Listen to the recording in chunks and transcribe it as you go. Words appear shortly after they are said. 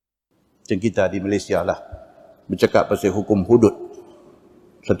Macam kita di Malaysia lah, bercakap pasal hukum hudud.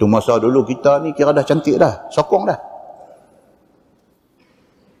 Satu masa dulu kita ni kira dah cantik dah, sokong dah.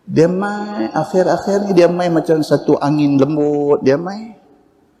 Dia main, akhir-akhir ni dia main macam satu angin lembut, dia main.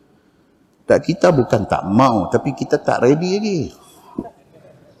 Tak, kita bukan tak mau, tapi kita tak ready lagi.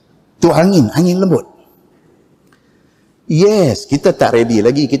 Tu angin lembut. Yes, kita tak ready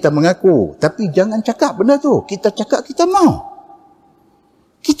lagi, kita mengaku. Tapi jangan cakap benda tu. Kita cakap kita mau.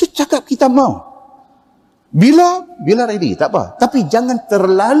 Kita cakap kita mau. Bila ready, tak apa. Tapi jangan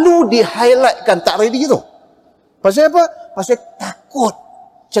terlalu di-highlightkan tak ready tu. Pasal apa? Pasal takut.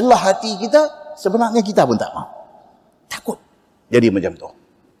 Celah hati kita, sebenarnya kita pun tak mau. Takut. Jadi macam tu.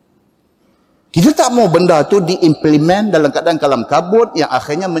 Kita tak mau benda tu diimplement dalam keadaan kalam kabut yang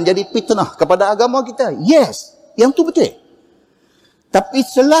akhirnya menjadi fitnah kepada agama kita. Yes, yang tu betul. Tapi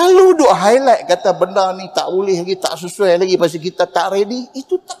selalu duk highlight kata benda ni tak boleh lagi, tak sesuai lagi pasal kita tak ready,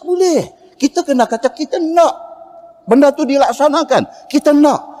 itu tak boleh. Kita kena kata kita nak benda tu dilaksanakan. Kita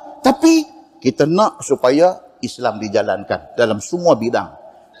nak. Tapi kita nak supaya Islam dijalankan dalam semua bidang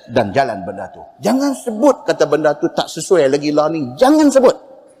dan jalan benda tu. Jangan sebut kata benda tu tak sesuai lagi lah ni. Jangan sebut.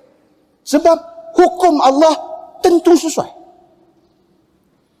 Sebab hukum Allah tentu sesuai.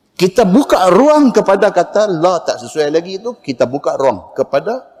 Kita buka ruang kepada kata la tak sesuai lagi itu, kita buka ruang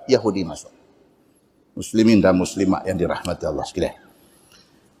kepada Yahudi masuk. Muslimin dan muslimat yang dirahmati Allah sekalian.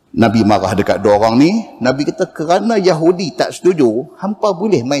 Nabi marah dekat dua orang ni. Nabi kata kerana Yahudi tak setuju, hampa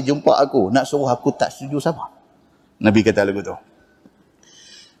boleh mai jumpa aku, nak suruh aku tak setuju sama. Nabi kata lagu tu.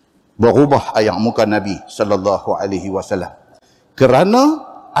 Berubah ayat muka Nabi SAW. Kerana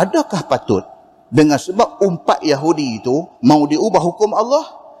adakah patut dengan sebab umpat Yahudi itu mau diubah hukum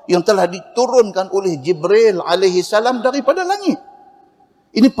Allah yang telah diturunkan oleh Jibril alaihi salam daripada langit?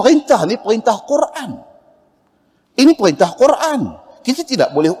 Ini perintah Quran. Ini perintah Quran. Kita tidak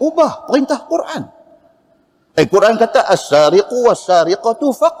boleh ubah perintah Quran. Quran kata as-sariqu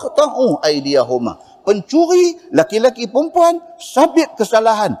was-sariqatu faqta'u aydiyahuma. Pencuri laki-laki perempuan sabit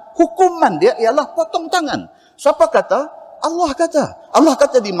kesalahan. Hukuman dia ialah potong tangan. Siapa kata? Allah kata. Allah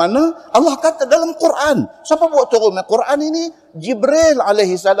kata di mana? Allah kata dalam Quran. Siapa buat turun Quran ini? Jibril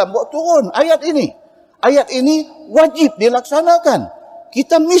alaihi salam buat turun ayat ini. Ayat ini wajib dilaksanakan.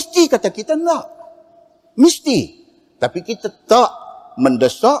 Kita mesti kata kita nak. Mesti. Tapi kita tak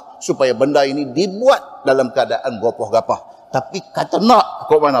mendesak supaya benda ini dibuat dalam keadaan gapah-gapah. Tapi kata nak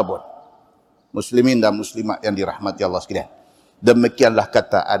kau mana pun. Muslimin dan muslimat yang dirahmati Allah sekalian. Demikianlah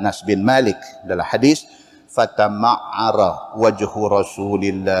kata Anas bin Malik dalam hadis, fatama'ara wajhu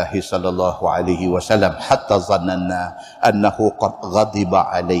Rasulillah sallallahu alaihi wasallam hatta zannanna annahu qad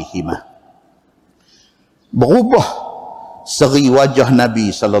ghadiba alaihima. Berubah seri wajah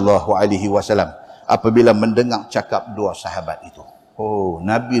Nabi sallallahu alaihi wasallam apabila mendengar cakap dua sahabat itu. Oh,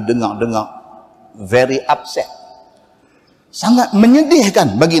 Nabi dengar very upset. Sangat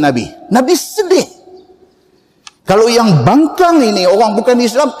menyedihkan bagi Nabi. Nabi sedih. Kalau yang bangkang ini orang bukan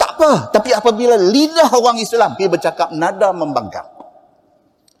Islam, tak apa. Tapi apabila lidah orang Islam pergi bercakap, nada membangkang.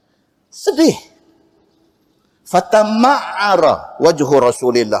 Sedih. Fatama'ara wajhu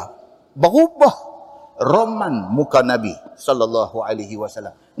Rasulillah. Berubah roman muka Nabi sallallahu alaihi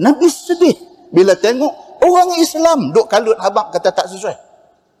wasallam. Nabi sedih bila tengok orang Islam duk kalut habaq kata tak sesuai.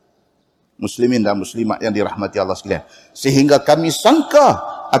 Muslimin dan muslimat yang dirahmati Allah sekalian. Sehingga kami sangka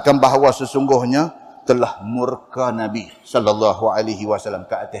akan bahawa sesungguhnya telah murka Nabi sallallahu alaihi wasallam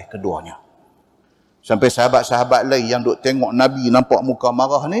ke atas keduanya. Sampai sahabat-sahabat lain yang duk tengok Nabi nampak muka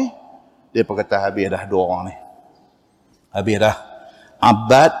marah ni, dia berkata habis dah dua orang ni. Habis dah.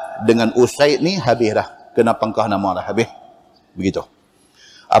 Abbad dengan Usaid ni habis dah. Kena pangkah nama dah habis. Begitu.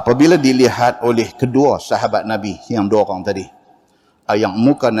 Apabila dilihat oleh kedua sahabat Nabi yang dua orang tadi, yang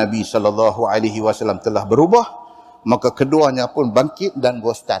muka Nabi sallallahu alaihi wasallam telah berubah, maka keduanya pun bangkit dan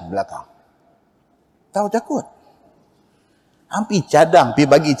gostan belakang. Tahu takut. Hampir cadang,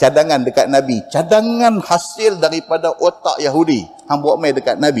 pergi bagi cadangan dekat Nabi. Cadangan hasil daripada otak Yahudi. Hang buat mai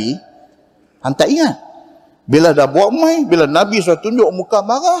dekat Nabi, hang tak ingat. Bila dah buat mai, bila Nabi sudah tunjuk muka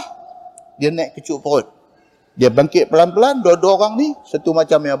marah, dia naik kecup perut. Dia bangkit pelan-pelan, dua-dua orang ni satu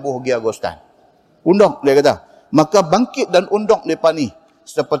macam yang buh gia gostan. Undang, dia kata. Maka bangkit dan undang mereka ni.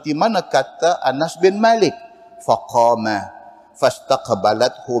 Seperti mana kata Anas bin Malik. Faqama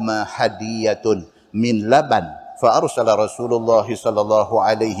fastaqbalathuma hadiyatun min laban. Fa'arsala Rasulullah sallallahu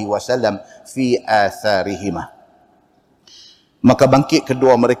alaihi wasallam fi atharihima. Maka bangkit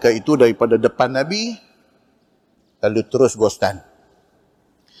kedua mereka itu daripada depan Nabi. Lalu terus gostan.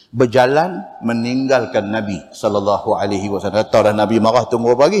 Berjalan meninggalkan Nabi sallallahu alaihi wasallam. Tahu dah Nabi marah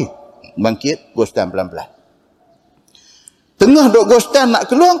tunggu pagi. Bangkit, gostan pelan-pelan. Tengah duk gostan nak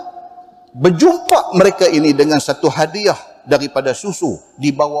keluar, Berjumpa mereka ini dengan satu hadiah daripada susu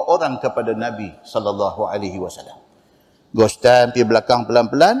dibawa orang kepada Nabi SAW. Ghostan pergi belakang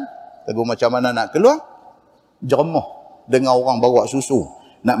pelan-pelan, lagu macam mana nak keluar, jeremuh dengan orang bawa susu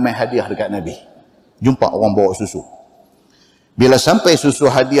nak main hadiah dekat Nabi. Jumpa orang bawa susu. Bila sampai susu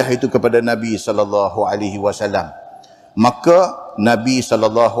hadiah itu kepada Nabi SAW, maka Nabi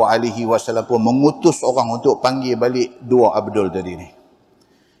SAW pun mengutus orang untuk panggil balik dua Abdul tadi ni.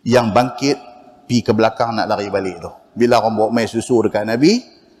 Yang bangkit, pergi ke belakang nak lari balik tu. Bila orang bawa main susu dekat Nabi,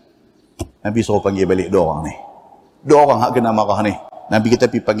 Nabi suruh panggil balik dua orang ni. Dua orang hak kena marah ni. Nabi kita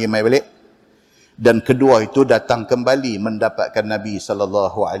pergi panggil main balik. Dan kedua itu datang kembali mendapatkan Nabi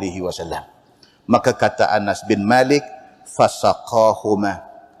SAW. Maka kata Anas bin Malik, fasaqahuma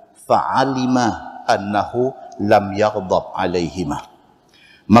fa'alima annahu lam yaghdab alaihima.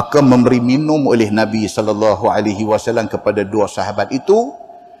 Maka memberi minum oleh Nabi SAW kepada dua sahabat itu,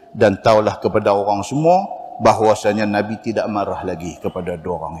 dan taulah kepada orang semua bahwasanya Nabi tidak marah lagi kepada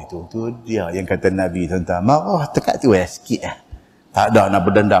dua orang itu. Tu dia yang kata Nabi, tuan-tuan, marah tekat tu sikit tak ada nak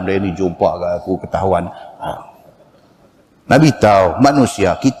berdendam dia ni, jumpa ke aku ketahuan. Nabi tahu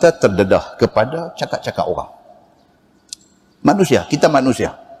manusia kita terdedah kepada cakap-cakap orang. Manusia,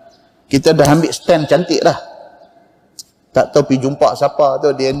 kita dah ambil stand cantik dah. Tak tahu pergi jumpa siapa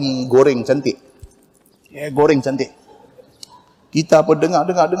tu, dia ni goreng cantik. Goreng cantik. Kita pun dengar.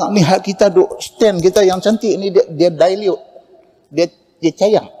 Ni hak kita duk stand kita yang cantik ni, dia dilute. Dia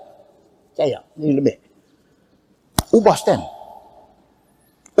cayang. Ni lebih. Ubah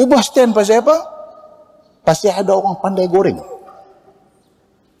stand pasal apa? Pasal ada orang pandai goreng.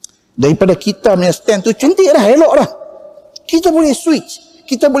 Daripada kita punya stand tu cantik dah, elok dah. Kita boleh switch.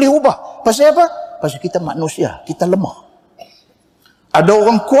 Kita boleh ubah. Pasal apa? Pasal kita manusia. Kita lemah. Ada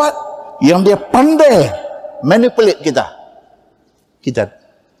orang kuat yang dia pandai manipulate kita.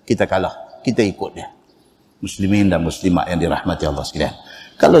 Kita kalah. Kita ikut dia. Muslimin dan muslimat yang dirahmati Allah sekalian.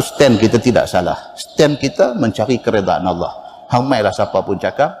 Kalau stand kita tidak salah. Stand kita mencari keredaan Allah. Hamailah siapa pun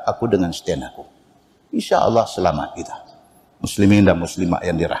cakap, aku dengan stand aku. InsyaAllah selamat kita. Muslimin dan muslimat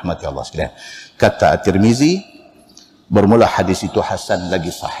yang dirahmati Allah sekalian. Kata At-Tirmizi, bermula hadis itu hasan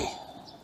lagi sahih.